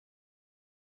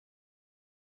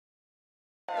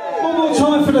One more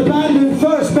time for the band who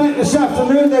first met this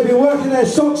afternoon. They've been working their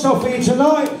socks off for you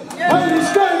tonight.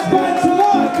 Otis band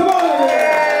tonight. Come on,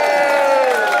 everybody.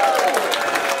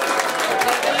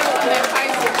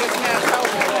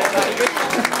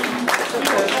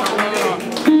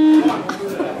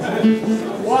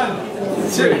 One,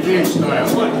 two,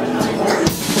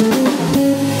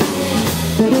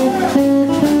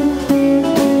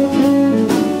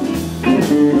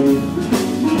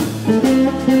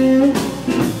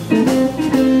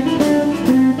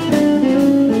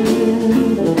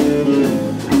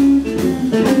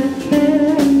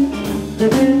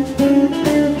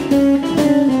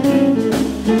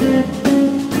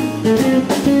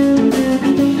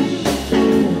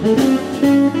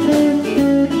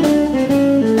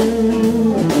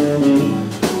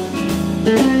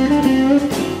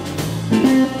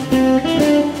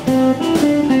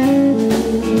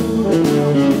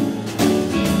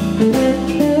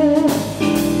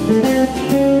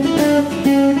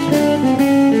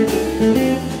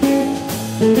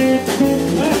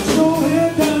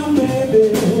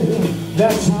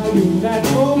 That's how you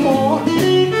natural born.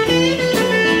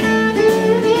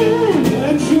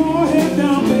 Let your head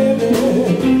down,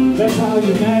 baby. That's how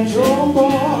you natural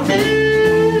born.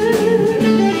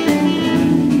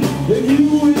 If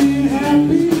you ain't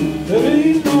happy, there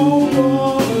ain't no one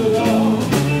at all.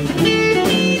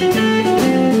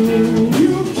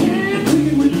 You can't take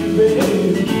it with you,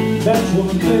 baby. That's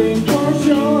one thing for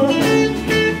sure.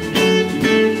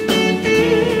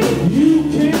 You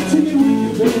can't take it with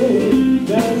you, baby.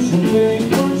 That's one thing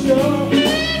for sure.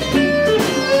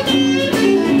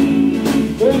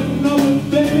 Another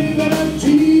day that I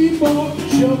keep on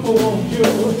shuffle on you.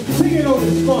 Sing it,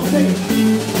 Otis, come on, sing it.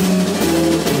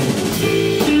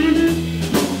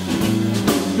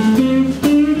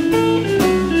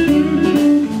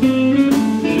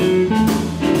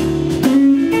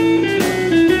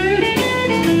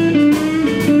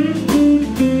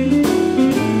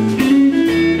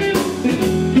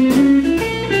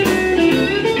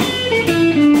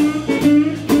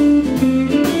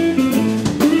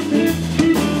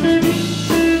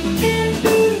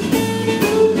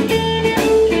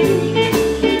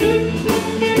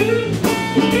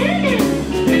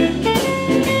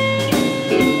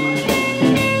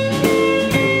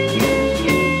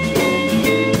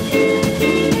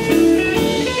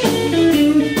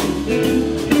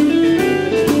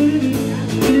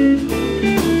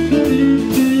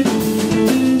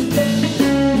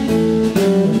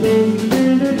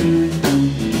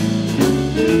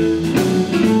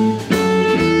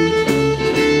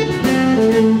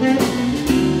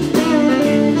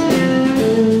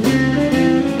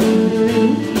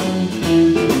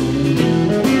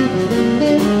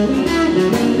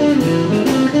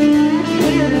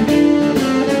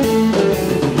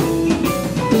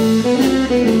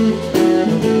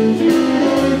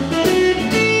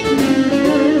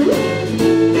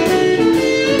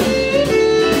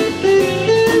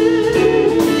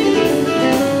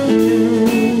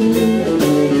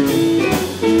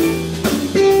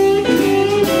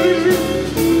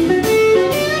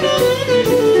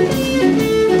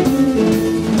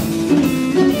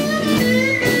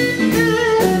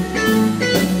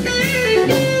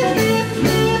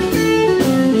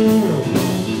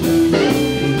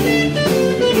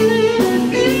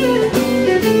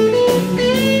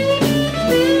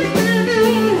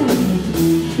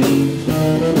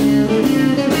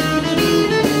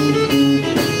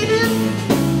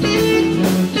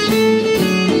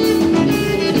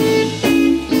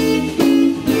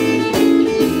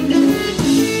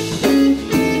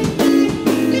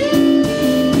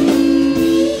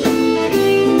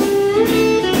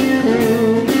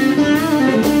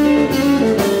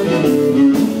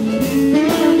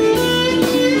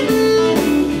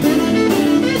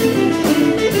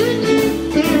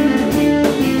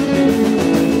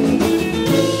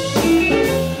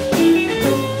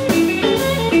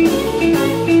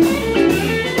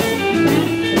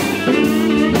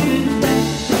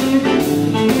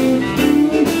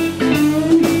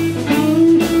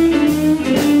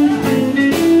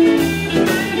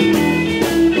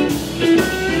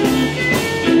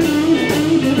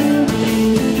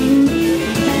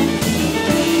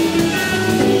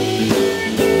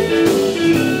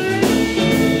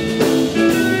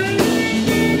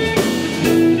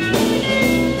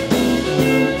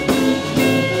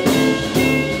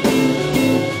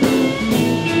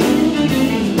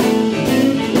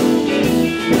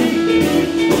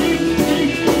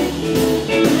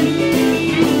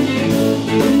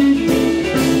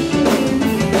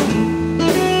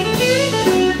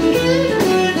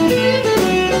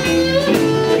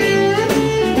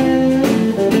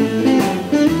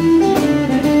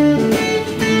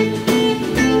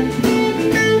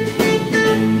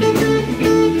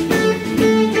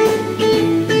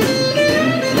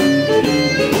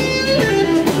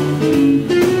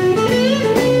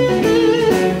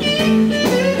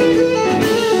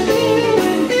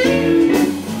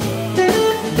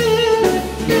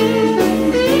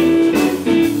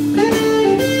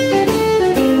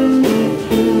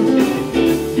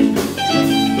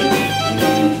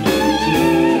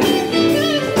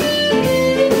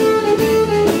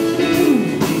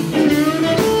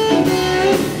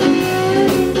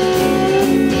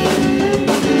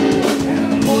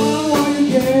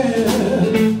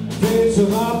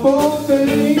 awful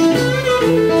thing.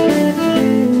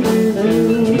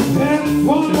 And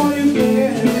one more you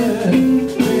get,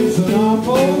 it's an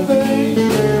awful thing.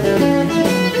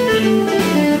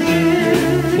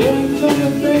 When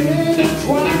looking baby, that's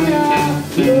why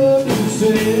I love to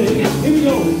sing. Here we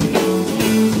go.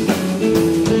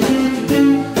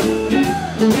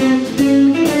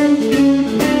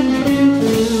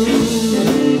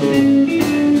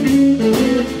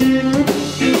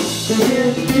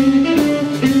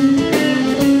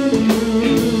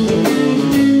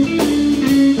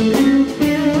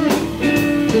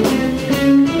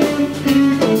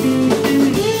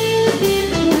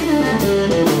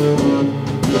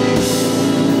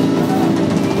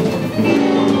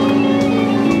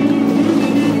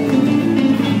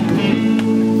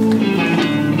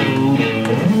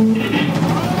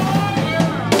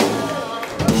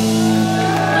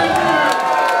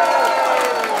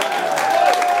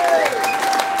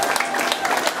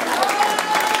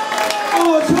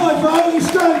 Otis,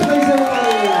 please,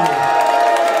 everybody.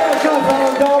 That's right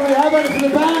for Darby. How about it for the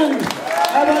band?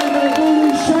 How about it for the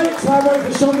Voodoo Shakes? How about it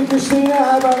for Sonny Christina?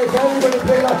 How about it for everybody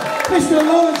playing like Mr.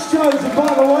 Lawrence Jones? And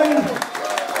by the way,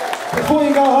 before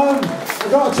you go home,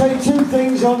 I've got to tell you two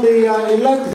things on the 11th.